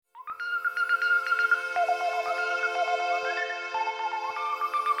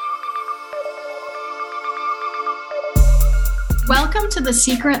Welcome to the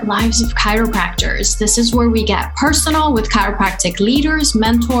Secret Lives of Chiropractors. This is where we get personal with chiropractic leaders,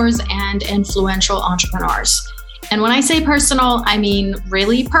 mentors, and influential entrepreneurs. And when I say personal, I mean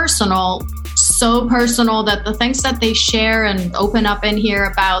really personal, so personal that the things that they share and open up in here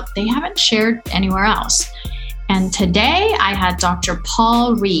about, they haven't shared anywhere else. And today I had Dr.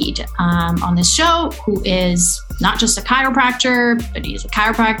 Paul Reed on this show, who is not just a chiropractor, but he's a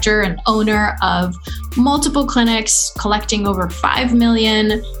chiropractor and owner of multiple clinics, collecting over $5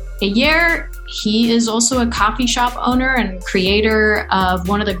 million a year. He is also a coffee shop owner and creator of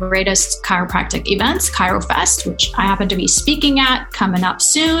one of the greatest chiropractic events, ChiroFest, which I happen to be speaking at coming up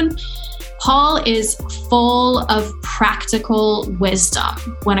soon. Paul is full of practical wisdom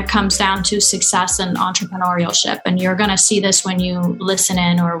when it comes down to success and entrepreneurship. And you're going to see this when you listen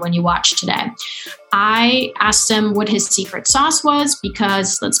in or when you watch today. I asked him what his secret sauce was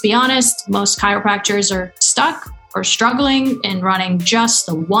because, let's be honest, most chiropractors are stuck or struggling in running just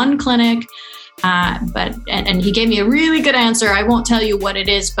the one clinic. But he gave me a really good answer. I won't tell you what it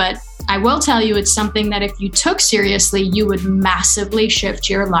is, but I will tell you it's something that if you took seriously, you would massively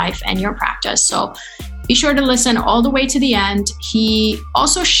shift your life and your practice. So be sure to listen all the way to the end. He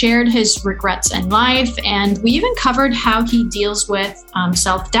also shared his regrets in life, and we even covered how he deals with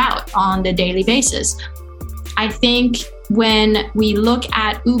self-doubt on the daily basis. I think when we look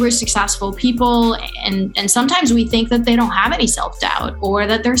at uber successful people, and sometimes we think that they don't have any self-doubt or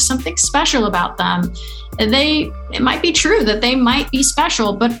that there's something special about them. It might be true that they might be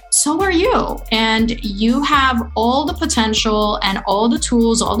special, but so are you. And you have all the potential and all the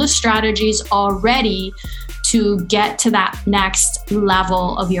tools, all the strategies already to get to that next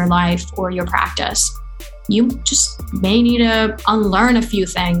level of your life or your practice. You just may need to unlearn a few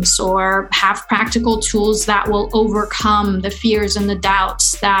things or have practical tools that will overcome the fears and the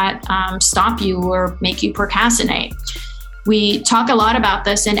doubts that stop you or make you procrastinate. We talk a lot about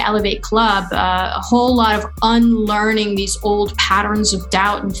this in Elevate Club, a whole lot of unlearning these old patterns of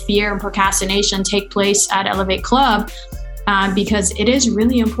doubt and fear and procrastination take place at Elevate Club because it is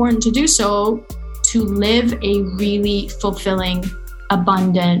really important to do so to live a really fulfilling,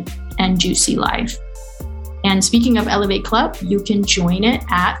 abundant, and juicy life. And speaking of Elevate Club, you can join it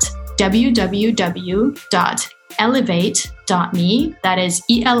at www.elevate.me. That is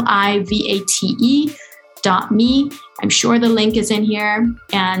ELIVATE.me. I'm sure the link is in here.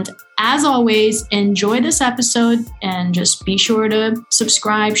 And as always, enjoy this episode and just be sure to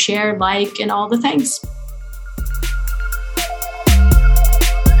subscribe, share, like, and all the things.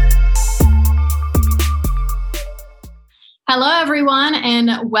 Hello, everyone,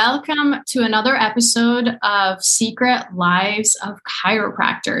 and welcome to another episode of Secret Lives of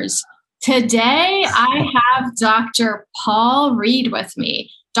Chiropractors. Today, I have Dr. Paul Reed with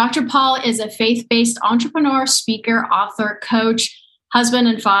me. Dr. Paul is a faith-based entrepreneur, speaker, author, coach, husband,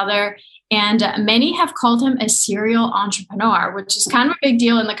 and father, and many have called him a serial entrepreneur, which is kind of a big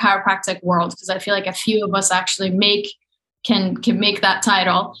deal in the chiropractic world because I feel like a few of us actually can make that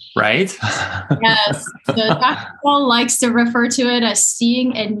title. Right? Yes. So Dr. Paul likes to refer to it as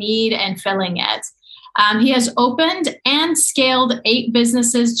seeing a need and filling it. He has opened and scaled 8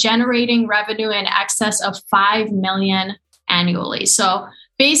 businesses, generating revenue in excess of $5 million annually. So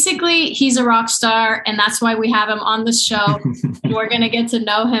basically, he's a rock star, and that's why we have him on the show. And we're going to get to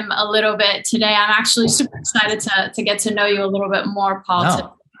know him a little bit today. I'm actually super excited to get to know you a little bit more, Paul.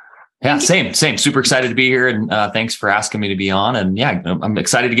 No. Yeah, same. Super excited to be here. And thanks for asking me to be on. And yeah, I'm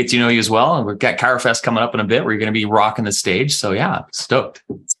excited to get to know you as well. And we've got ChiroFest coming up in a bit where you're going to be rocking the stage. So yeah, stoked.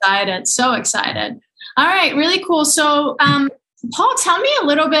 So excited. All right, really cool. So Paul, tell me a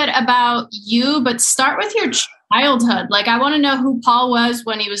little bit about you, but start with your childhood. Like, I want to know who Paul was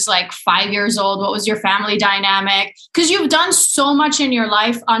when he was like 5 years old. What was your family dynamic? Because you've done so much in your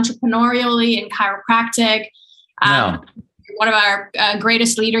life entrepreneurially in chiropractic. One of our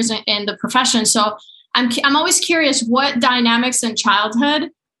greatest leaders in the profession. So I'm always curious what dynamics in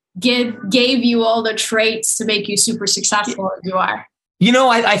childhood gave you all the traits to make you super successful as you are. You know,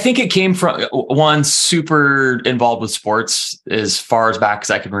 I think it came from one super involved with sports as far as back as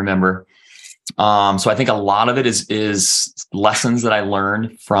I can remember. So I think a lot of it is lessons that I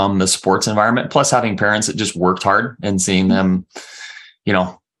learned from the sports environment, plus having parents that just worked hard and seeing them,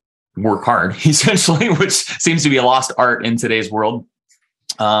 work hard essentially, which seems to be a lost art in today's world.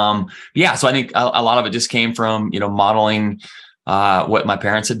 So I think a lot of it just came from, modeling what my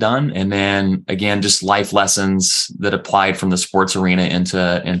parents had done. And then again, just life lessons that applied from the sports arena into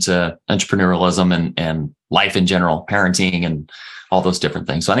entrepreneurialism and life in general, parenting and all those different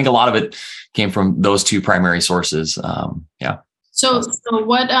things. So I think a lot of it came from those two primary sources. So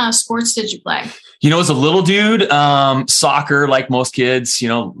what sports did you play? As a little dude, soccer, like most kids,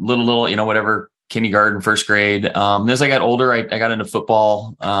 little, whatever, kindergarten, first grade. As I got older, I got into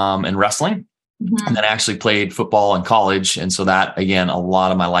football and wrestling. Mm-hmm. And then I actually played football in college. And so that, again, a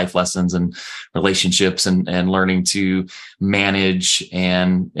lot of my life lessons and relationships and learning to manage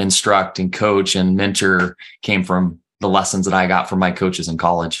and instruct and coach and mentor came from the lessons that I got from my coaches in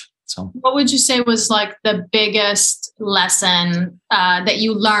college. So what would you say was like the biggest lesson that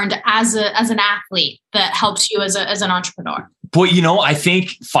you learned as an athlete that helps you as an entrepreneur? Boy, I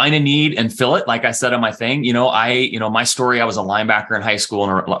think find a need and fill it. Like I said on my thing, my story, I was a linebacker in high school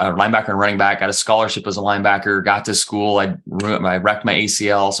and a linebacker and running back. I got a scholarship as a linebacker, got to school. I wrecked my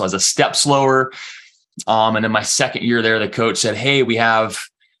ACL. So I was a step slower. And then my second year there, the coach said, hey, we have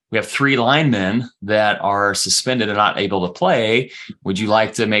 3 linemen that are suspended and not able to play. Would you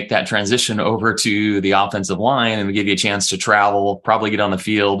like to make that transition over to the offensive line and give you a chance to travel, probably get on the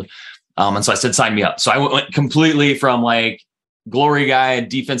field? And so I said, sign me up. So I went completely from like glory guy,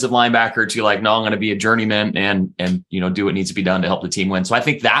 defensive linebacker to like, no, I'm going to be a journeyman and do what needs to be done to help the team win. So I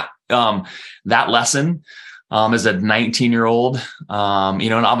think that lesson as a 19-year-old,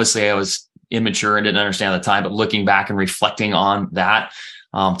 and obviously I was immature and didn't understand at the time, but looking back and reflecting on that,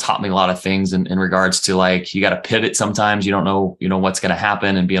 taught me a lot of things in regards to like, you got to pivot. Sometimes you don't know, what's going to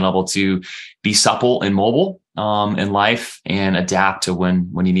happen, and being able to be supple and mobile, in life and adapt to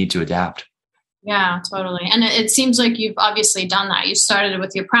when you need to adapt. Yeah, totally. And it seems like you've obviously done that. You started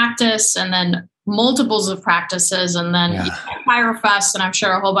with your practice and then multiples of practices and then ChiroFest and I'm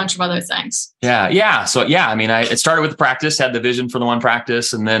sure a whole bunch of other things. Yeah. So it started with the practice, had the vision for the one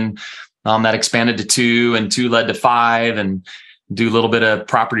practice, and then that expanded to 2 and 2 led to 5 and do a little bit of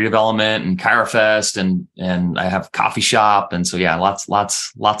property development and ChiroFest and I have a coffee shop. And so, lots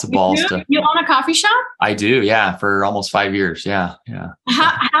of balls. You own a coffee shop? I do. Yeah. For almost 5 years. Yeah.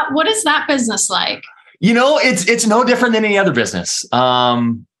 What is that business like? It's no different than any other business.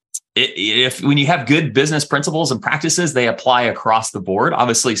 When you have good business principles and practices, they apply across the board.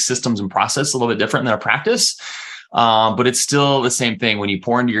 Obviously systems and process a little bit different than a practice. But it's still the same thing. When you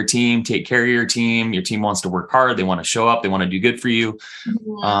pour into your team, take care of your team wants to work hard. They want to show up. They want to do good for you.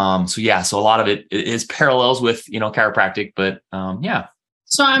 Mm-hmm. So a lot of it is parallels with, chiropractic, but,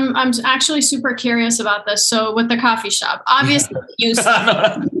 So I'm actually super curious about this. So with the coffee shop, obviously you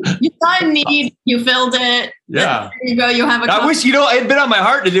saw a need, you filled it. Yeah. There you go. You have a I wish, it had been on my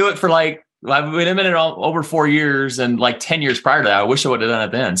heart to do it for like, I've been in it over 4 years and like 10 years prior to that. I wish I would have done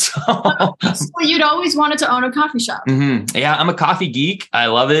it then. So you'd always wanted to own a coffee shop. Mm-hmm. Yeah. I'm a coffee geek. I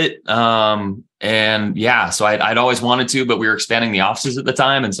love it. So I'd always wanted to, but we were expanding the offices at the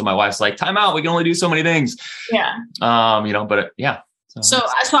time. And so my wife's like, time out. We can only do so many things. Yeah. So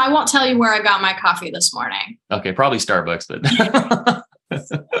I won't tell you where I got my coffee this morning. Okay. Probably Starbucks, but no.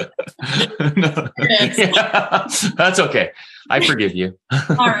 That's okay. I forgive you.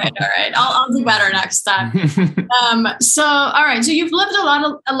 All right. I'll do better next time. All right. So you've lived a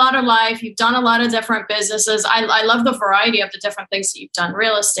lot of life. You've done a lot of different businesses. I love the variety of the different things that you've done.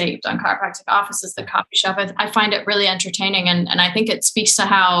 Real estate, you've done chiropractic offices, the coffee shop. I find it really entertaining. And I think it speaks to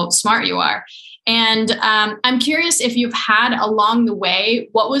how smart you are. And I'm curious if you've had along the way,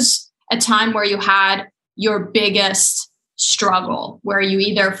 what was a time where you had your biggest struggle, where you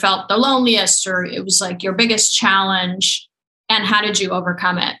either felt the loneliest or it was like your biggest challenge, and how did you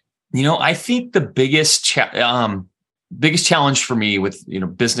overcome it? I think the biggest challenge for me with,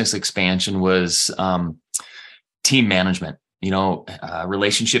 business expansion was team management,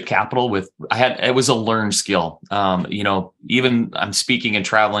 relationship capital it was a learned skill. Even I'm speaking and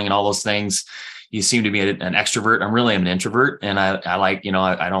traveling and all those things, you seem to be an extrovert. I'm really an introvert. And I like,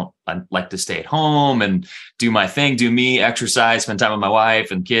 I like to stay at home and do my thing, do me, exercise, spend time with my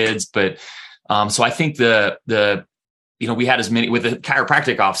wife and kids. But, so I think we had as many with the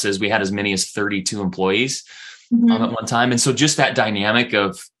chiropractic offices, we had as many as 32 employees at one time. And so just that dynamic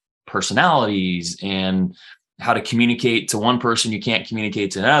of personalities and how to communicate to one person, you can't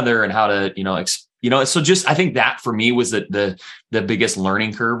communicate to another, and how to, so just, I think that for me was the biggest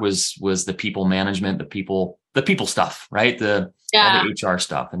learning curve was the people management, the people stuff, right? The HR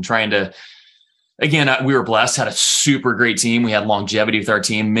stuff, and trying to, again, we were blessed, had a super great team. We had longevity with our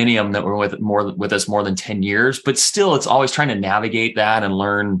team, many of them that were with us more than 10 years, but still it's always trying to navigate that and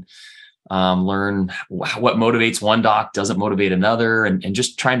learn what motivates one doc doesn't motivate another. And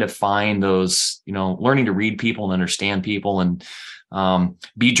just trying to find those, learning to read people and understand people and,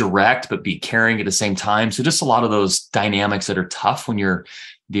 be direct, but be caring at the same time. So just a lot of those dynamics that are tough when you're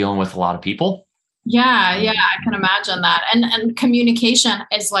dealing with a lot of people. Yeah. I can imagine that. And communication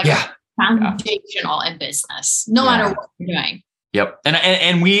is foundational in business, no matter what you're doing. Yep. And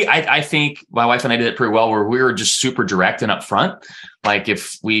I think my wife and I did it pretty well, where we were just super direct and upfront. Like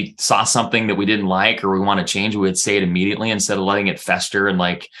if we saw something that we didn't like or we want to change, we would say it immediately instead of letting it fester, and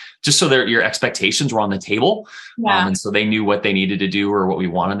like, just so that your expectations were on the table. Yeah. And so they knew what they needed to do or what we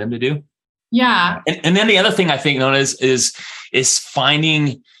wanted them to do. Yeah. And then the other thing I think, Nona, is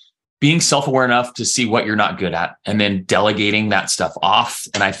finding, being self-aware enough to see what you're not good at and then delegating that stuff off.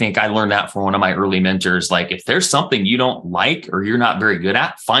 And I think I learned that from one of my early mentors. Like if there's something you don't like or you're not very good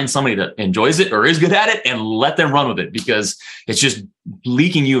at, find somebody that enjoys it or is good at it and let them run with it, because it's just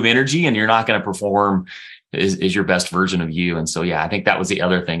leaking you of energy and you're not going to perform is your best version of you. And so, yeah, I think that was the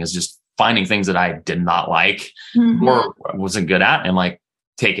other thing, is just finding things that I did not like or wasn't good at and like,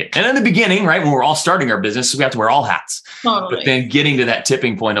 take it. And in the beginning, right, when we're all starting our business, we have to wear all hats. Totally. But then getting to that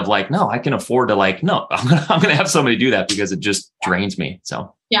tipping point of like, no, I can afford to like, no, I'm gonna have somebody do that because it just drains me.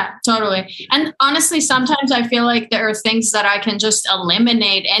 So yeah, totally. And honestly, sometimes I feel like there are things that I can just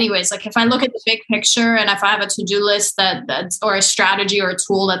eliminate anyways. Like if I look at the big picture and if I have a to-do list that's or a strategy or a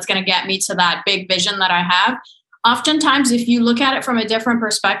tool that's going to get me to that big vision that I have, oftentimes, if you look at it from a different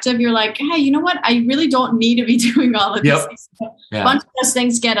perspective, you're like, hey, you know what? I really don't need to be doing all of these things. A bunch of those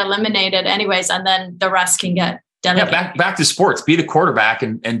things get eliminated anyways, and then the rest can get delegated. Yeah, back to sports. Be the quarterback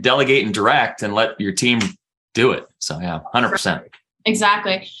and delegate and direct and let your team do it. So, yeah, 100%.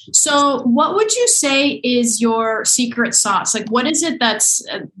 Exactly. So what would you say is your secret sauce? Like, what is it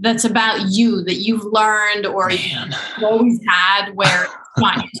that's about you that you've learned or you've always had where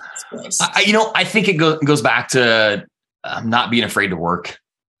it's not I think it goes back to not being afraid to work.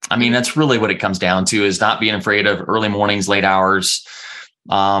 I mean, that's really what it comes down to, is not being afraid of early mornings, late hours,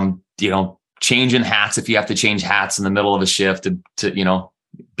 changing hats if you have to change hats in the middle of a shift to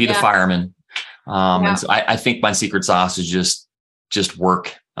be the fireman. And so I think my secret sauce is just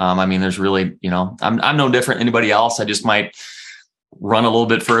work. I mean, there's really, I'm no different than anybody else. I just might run a little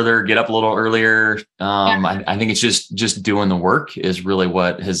bit further, get up a little earlier. I think it's just doing the work is really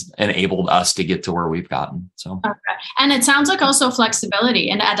what has enabled us to get to where we've gotten. So, okay. And it sounds like also flexibility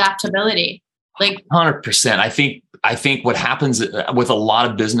and adaptability, like 100%. I think what happens with a lot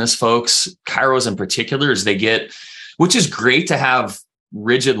of business folks, chiros in particular, is which is great to have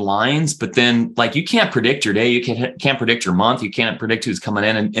rigid lines, but then like you can't predict your day, you can't predict your month, you can't predict who's coming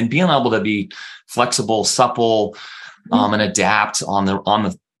in, and being able to be flexible, supple, and adapt on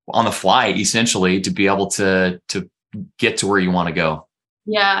the fly, essentially, to be able to get to where you want to go.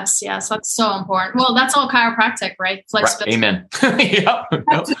 Yes, that's so important. Well, that's all chiropractic, right? Flexibility. Right. Amen.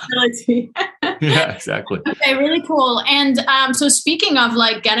 Flexibility. Yeah, exactly. Okay, really cool. And so speaking of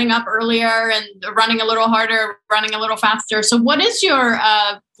like getting up earlier and running a little harder, running a little faster. So what's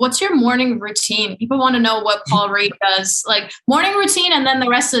your morning routine? People want to know what Paul Reed does, like morning routine, and then the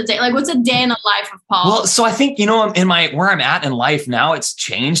rest of the day. Like, what's a day in the life of Paul? Well, so I think, where I'm at in life now, it's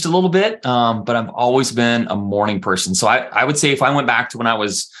changed a little bit. But I've always been a morning person. So I would say if I went back to when I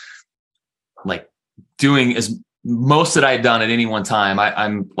was like doing as most that I had done at any one time,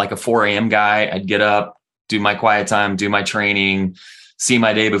 I'm like a 4 a.m. guy. I'd get up, do my quiet time, do my training, see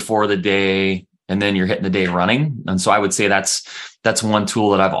my day before the day, and then you're hitting the day running. And so I would say that's one tool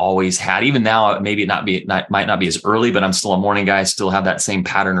that I've always had. Even now, maybe it might not be as early, but I'm still a morning guy. I still have that same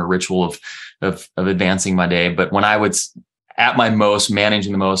pattern or ritual of advancing my day. But when I was at my most,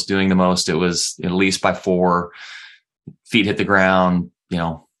 managing the most, doing the most, it was at least by 4, feet hit the ground,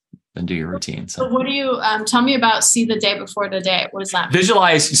 and do your routine. So what do you tell me about see the day before the day? What does that mean?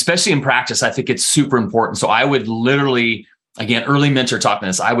 Visualize, especially in practice. I think it's super important. So I would literally, again, early mentor taught me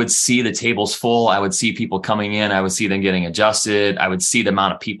this. I would see the tables full. I would see people coming in. I would see them getting adjusted. I would see the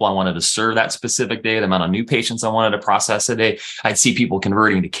amount of people I wanted to serve that specific day, the amount of new patients I wanted to process a day. I'd see people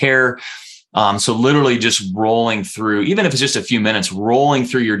converting to care. So literally just rolling through, even if it's just a few minutes, rolling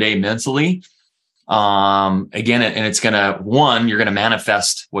through your day mentally. Again, and it's going to, 1, you're going to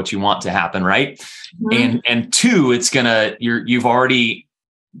manifest what you want to happen. Right. Mm-hmm. And 2, it's going to, you've already,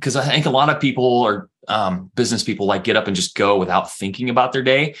 because I think a lot of people are, business people like get up and just go without thinking about their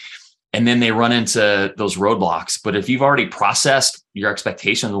day. And then they run into those roadblocks. But if you've already processed your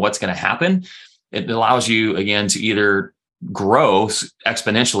expectations of what's going to happen, it allows you again to either grow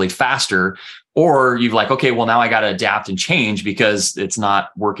exponentially faster, or you've like, okay, well now I got to adapt and change because it's not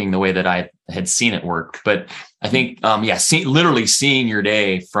working the way that I had seen it work. But I think, literally seeing your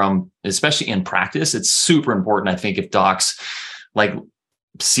day from, especially in practice, it's super important. I think if docs like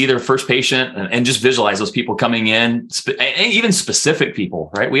see their first patient and just visualize those people coming in, and even specific people,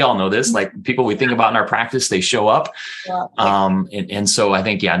 right? We all know this, like people we think about in our practice, they show up. Yeah. And so I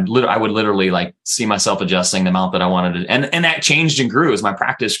think, I would literally like see myself adjusting the amount that I wanted to, and that changed and grew as my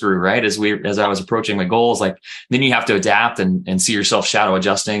practice grew, right? As I was approaching my goals, like then you have to adapt and see yourself shadow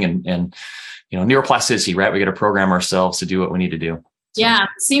adjusting and neuroplasticity, right? We got to program ourselves to do what we need to do. So. Yeah,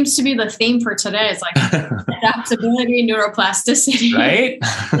 it seems to be the theme for today. It's like adaptability, neuroplasticity, right?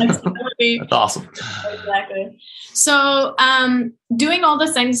 Flexibility. That's awesome. Exactly. So, doing all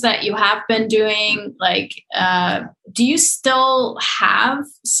the things that you have been doing, like, do you still have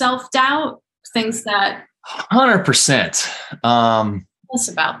self-doubt? Things that 100%. What's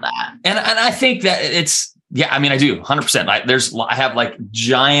about that? And I think that I do 100%. I have like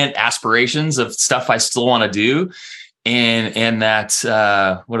giant aspirations of stuff I still want to do. And that,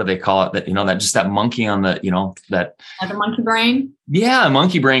 what do they call it? That, that just that monkey on the, that the monkey brain. Yeah.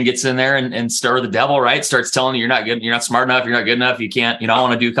 Monkey brain gets in there and stir the devil, right? Starts telling you you're not good. You're not smart enough. You're not good enough. You can't, I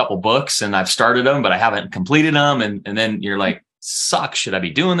want to do a couple books and I've started them, but I haven't completed them. And then you're like, suck. Should I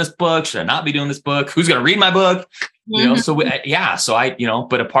be doing this book? Should I not be doing this book? Who's going to read my book? Mm-hmm. So I,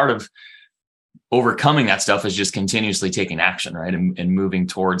 but a part of overcoming that stuff is just continuously taking action, right? And moving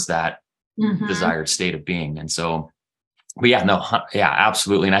towards that desired state of being. And so,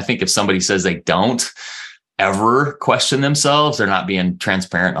 absolutely. And I think if somebody says they don't ever question themselves, they're not being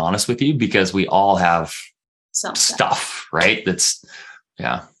transparent and honest with you, because we all have stuff, right?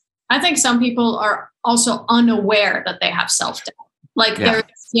 I think some people are also unaware that they have self-doubt. Like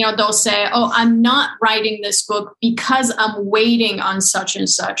they'll say, oh, I'm not writing this book because I'm waiting on such and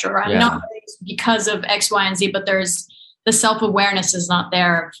such, or I'm not writing this because of X, Y, and Z, but there's the self-awareness is not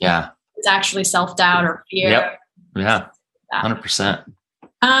there. Yeah. It's actually self-doubt or fear. Yep. Yeah. 100%.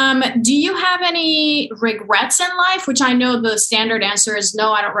 Do you have any regrets in life? Which I know the standard answer is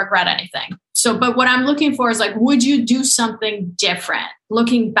no, I don't regret anything. So, but what I'm looking for is like, would you do something different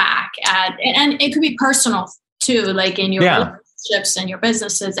looking back at, and it could be personal too, like in your relationships and your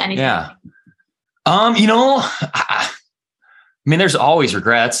businesses, anything. Yeah. There's always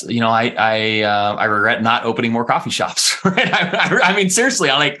regrets. I regret not opening more coffee shops, right? I mean, seriously,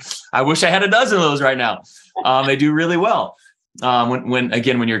 I wish I had a dozen of those right now. They do really well.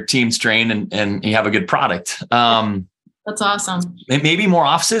 When your team's trained and you have a good product. That's awesome. Maybe more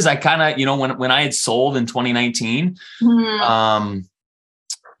offices. I kind of, when I had sold in 2019, I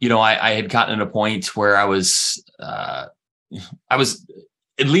had gotten to a point where I was, at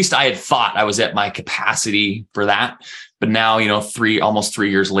least I had thought I was at my capacity for that. But now, almost 3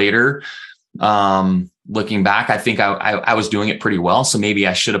 years later, looking back, I think I was doing it pretty well. So maybe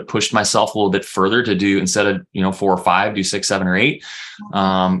I should have pushed myself a little bit further to do, instead of, 4 or 5, do 6, 7 or 8.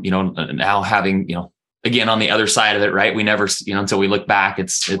 Now having, again, on the other side of it, right? We never, until we look back,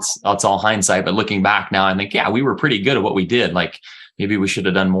 it's all hindsight, but looking back now, I think, we were pretty good at what we did. Like maybe we should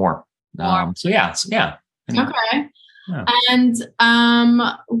have done more. Anyway. Okay. Yeah. And,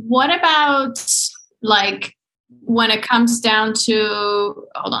 what about like, when it comes down to,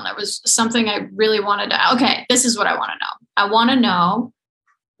 hold on, there was something I really wanted to, okay, this is what I want to know. I want to know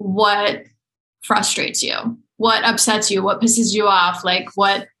what frustrates you, what upsets you, what pisses you off, like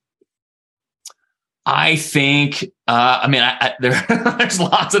what? I think, there's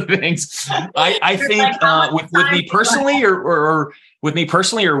lots of things. I think with me personally or with me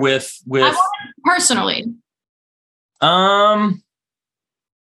personally or with personally.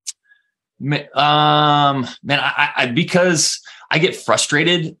 Because I get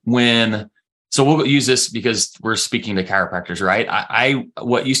frustrated so we'll use this because we're speaking to chiropractors, right?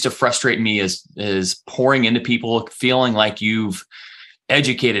 What used to frustrate me is pouring into people, feeling like you've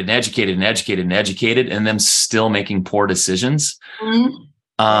educated and them still making poor decisions.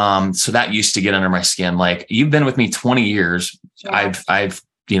 Mm-hmm. So that used to get under my skin. Like, you've been with me 20 years. Yeah. I've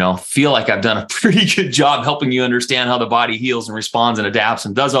feel like I've done a pretty good job helping you understand how the body heals and responds and adapts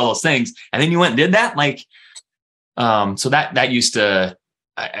and does all those things. And then you went and did that. Like, so that used to,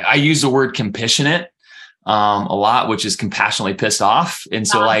 I use the word compassionate, a lot, which is compassionately pissed off. And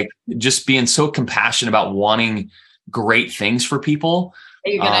so like just being so compassionate about wanting great things for people.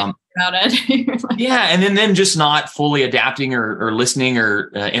 You're gonna about it. Yeah. And then just not fully adapting or listening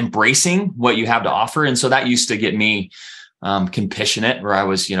or embracing what you have to offer. And so that used to get me compassionate, where I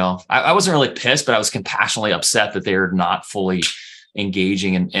was, I wasn't really pissed, but I was compassionately upset that they're not fully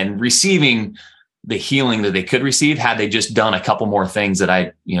engaging and receiving the healing that they could receive had they just done a couple more things that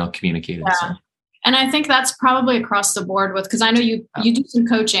I, communicated. Yeah. So. And I think that's probably across the board because I know you do some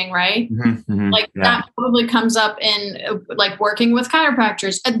coaching, right? Mm-hmm, mm-hmm, that probably comes up in like working with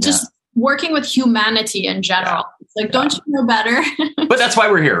chiropractors, just working with humanity in general. It's like, don't you know better? But that's why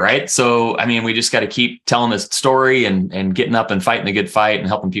we're here, right? So, I mean, we just got to keep telling this story and getting up and fighting the good fight and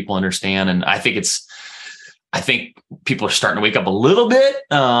helping people understand. And I think people are starting to wake up a little bit,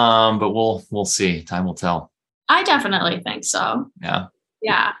 but we'll see. Time will tell. I definitely think so. Yeah.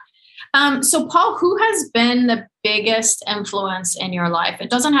 Yeah. So Paul, who has been the biggest influence in your life? It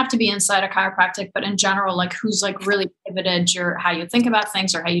doesn't have to be inside a chiropractic, but in general, like who's like really pivoted how you think about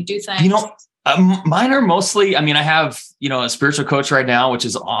things or how you do things? Mine are mostly, I mean, I have, a spiritual coach right now, which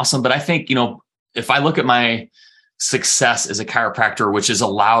is awesome. But I think, if I look at my success as a chiropractor, which has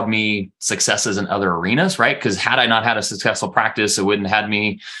allowed me successes in other arenas, right? Because had I not had a successful practice, it wouldn't have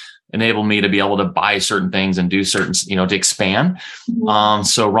enable me to be able to buy certain things and do certain, to expand. Mm-hmm.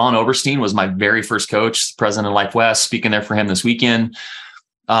 So Ron Oberstein was my very first coach, president of Life West, speaking there for him this weekend.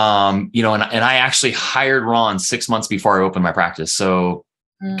 And I actually hired Ron 6 months before I opened my practice. So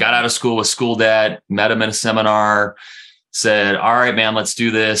got out of school with school debt, met him in a seminar, said, all right, man, let's do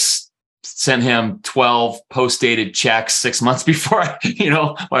this. Sent him 12 post-dated checks 6 months before I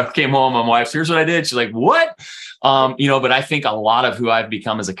came home. My wife's, here's what I did. She's like, what? But I think a lot of who I've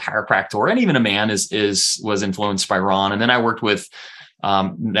become as a chiropractor and even a man was influenced by Ron. And then I worked with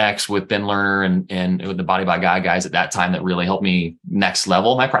next with Ben Lerner and with the Body by Guy guys at that time that really helped me next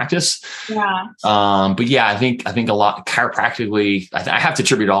level my practice. Yeah. But yeah, I think a lot chiropractically, I have to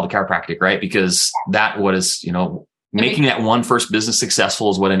attribute it all to chiropractic, right? Because that was, making that one first business successful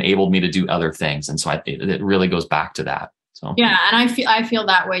is what enabled me to do other things. And so it really goes back to that. So yeah. And I feel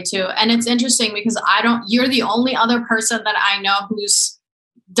that way too. And it's interesting because you're the only other person that I know who's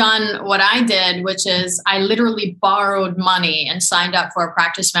done what I did, which is I literally borrowed money and signed up for a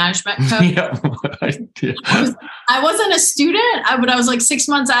practice management coach. I wasn't a student, but I was like 6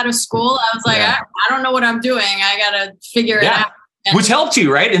 months out of school. I was like, I don't know what I'm doing. I got to figure it out. And which helped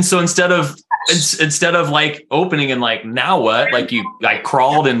you, right? And so instead of like opening and like, now what? Like I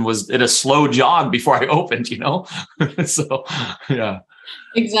crawled and was at a slow jog before I opened, So yeah.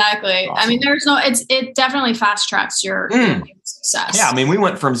 Exactly. Awesome. I mean, it definitely fast tracks your success. Yeah. I mean, we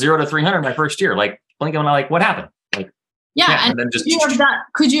went from 0 to 300 my first year, like blinking and like, what happened? Like, and then just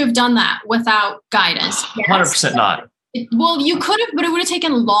could you have done that without guidance? 100% not. You could have, but it would have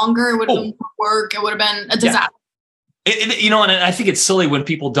taken longer. It would have been work. It would have been a disaster. And I think it's silly when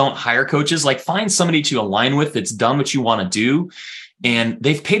people don't hire coaches, like find somebody to align with that's done what you want to do. And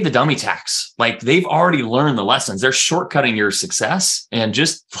they've paid the dummy tax. Like they've already learned the lessons. They're shortcutting your success and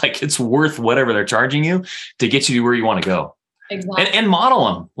just like it's worth whatever they're charging you to get you to where you want to go. Exactly. And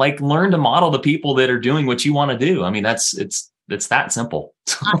model them, like learn to model the people that are doing what you want to do. I mean, it's that simple.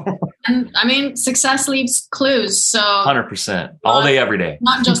 And I mean, success leaves clues. So 100% all day, every day,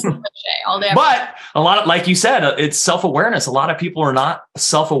 not just the cliche, all day. But a lot of, like you said, it's self-awareness. A lot of people are not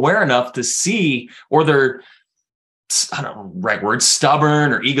self-aware enough to see, or they're, I don't know, right word,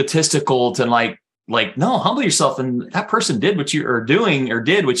 stubborn or egotistical to like, no, humble yourself. And that person did what you are doing or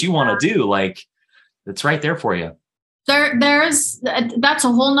did what you want to do. Like it's right there for you. That's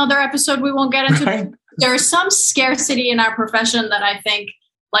a whole nother episode we won't get into. Right? There's some scarcity in our profession that I think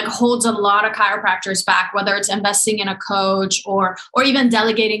like holds a lot of chiropractors back, whether it's investing in a coach or even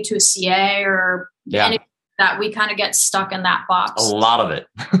delegating to a CA or anything that we kind of get stuck in that box. A lot of it.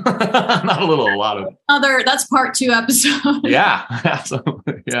 Not a little, a lot of it. That's part 2 episode. Yeah.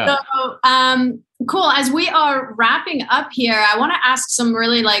 Absolutely. Yeah. So, cool. As we are wrapping up here, I want to ask some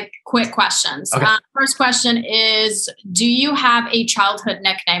really like quick questions. Okay. First question is, do you have a childhood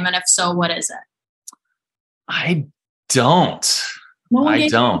nickname? And if so, what is it? I don't. I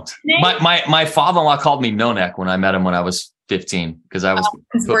don't. My father-in-law called me No Neck when I met him when I was 15 because I was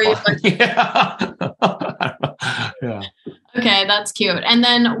yeah. Okay, that's cute. And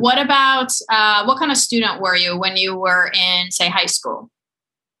then what about what kind of student were you when you were in, say, high school?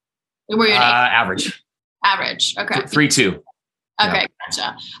 Were you average? Average. Okay. 3.2. Okay,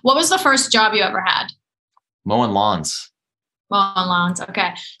 gotcha. What was the first job you ever had? Mowing lawns.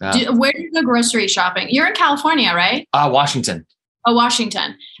 Okay. Yeah. Where do you go grocery shopping? You're in California, right? Washington. Oh,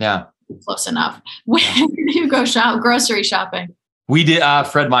 Washington. Yeah. Close enough. Where do you go grocery shopping? We did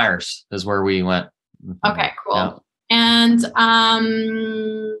Fred Meyer's is where we went. Okay, cool. Yeah. And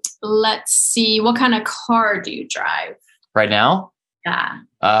let's see, what kind of car do you drive? Right now? Yeah.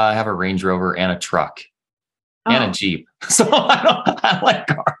 I have a Range Rover and a truck and a Jeep. So I like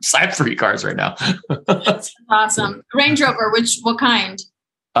cars. I have 3 cars right now. That's awesome. Range Rover, what kind?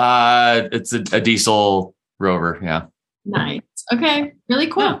 It's a diesel Rover. Yeah. Nice. Okay. Really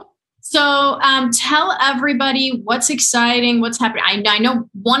cool. So tell everybody what's exciting, what's happening. I know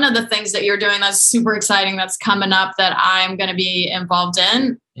one of the things that you're doing that's super exciting that's coming up that I'm going to be involved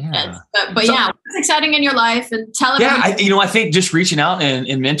in. Yeah. But yeah, what's exciting in your life? And tell everybody. Yeah, I think just reaching out and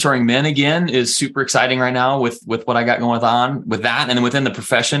mentoring men again is super exciting right now with what I got going on with that. And then within the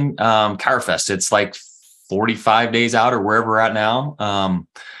profession, ChiroFest, it's like 45 days out or wherever we're at now.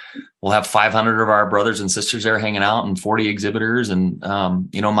 We'll have 500 of our brothers and sisters there hanging out and 40 exhibitors. And,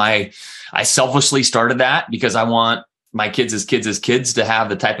 I selfishly started that because I want my kids to have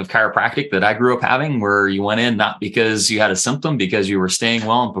the type of chiropractic that I grew up having, where you went in, not because you had a symptom, because you were staying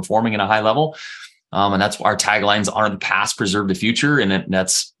well and performing at a high level. And that's our taglines: honor the past, preserve the future. And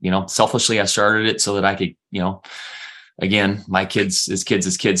that's, selfishly, I started it so that I could, again, my kids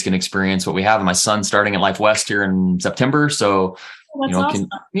can experience what we have. And my son's starting at Life West here in September. So, awesome.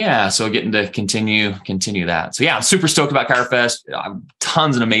 So getting to continue that. So yeah, I'm super stoked about ChiroFest.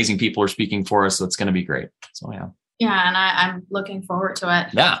 Tons of amazing people are speaking for us. So it's going to be great. So yeah. Yeah. And I'm looking forward to it.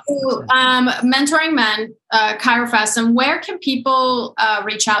 Yeah. So, mentoring men, ChiroFest, and where can people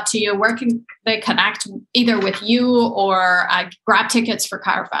reach out to you? Where can they connect either with you or grab tickets for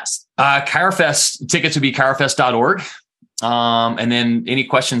ChiroFest? ChiroFest tickets would be chirofest.org. And then any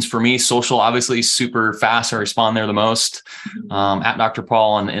questions for me, social, obviously super fast. I respond there the most, at Dr.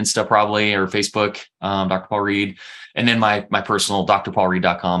 Paul on Insta probably, or Facebook, Dr. Paul Reed. And then my personal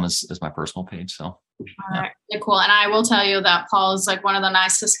drpaulreed.com is my personal page. So. All right. Really cool. And I will tell you that Paul is like one of the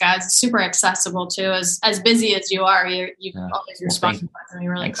nicest guys, super accessible too, as busy as you are. You always respond to me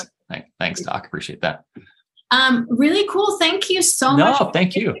really quick. Thanks, Doc. Appreciate that. Really cool. Thank you so much. No,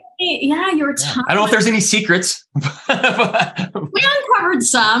 thank you. Yeah, your time. I don't know if there's any secrets. We uncovered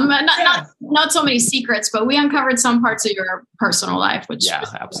some, not so many secrets, but we uncovered some parts of your personal life, which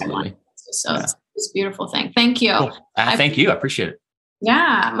absolutely. So it's a beautiful thing. Thank you. Cool. Thank you. I appreciate it.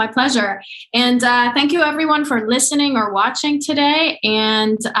 Yeah, my pleasure. And thank you everyone for listening or watching today.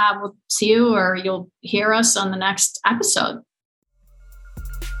 And we'll see you, or you'll hear us on the next episode.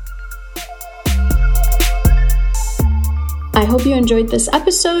 I hope you enjoyed this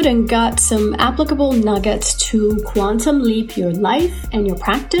episode and got some applicable nuggets to quantum leap your life and your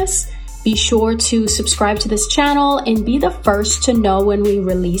practice. Be sure to subscribe to this channel and be the first to know when we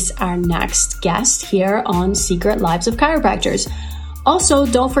release our next guest here on Secret Lives of Chiropractors. Also,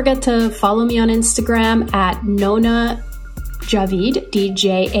 don't forget to follow me on Instagram at Nona Javid,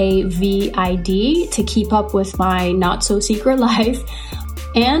 DJAVID, to keep up with my not so secret life.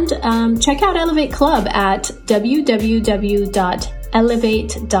 And check out Elevate Club at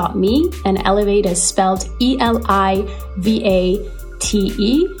www.elevate.me, and Elevate is spelled ELIVATE.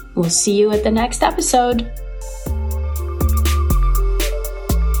 We'll see you at the next episode.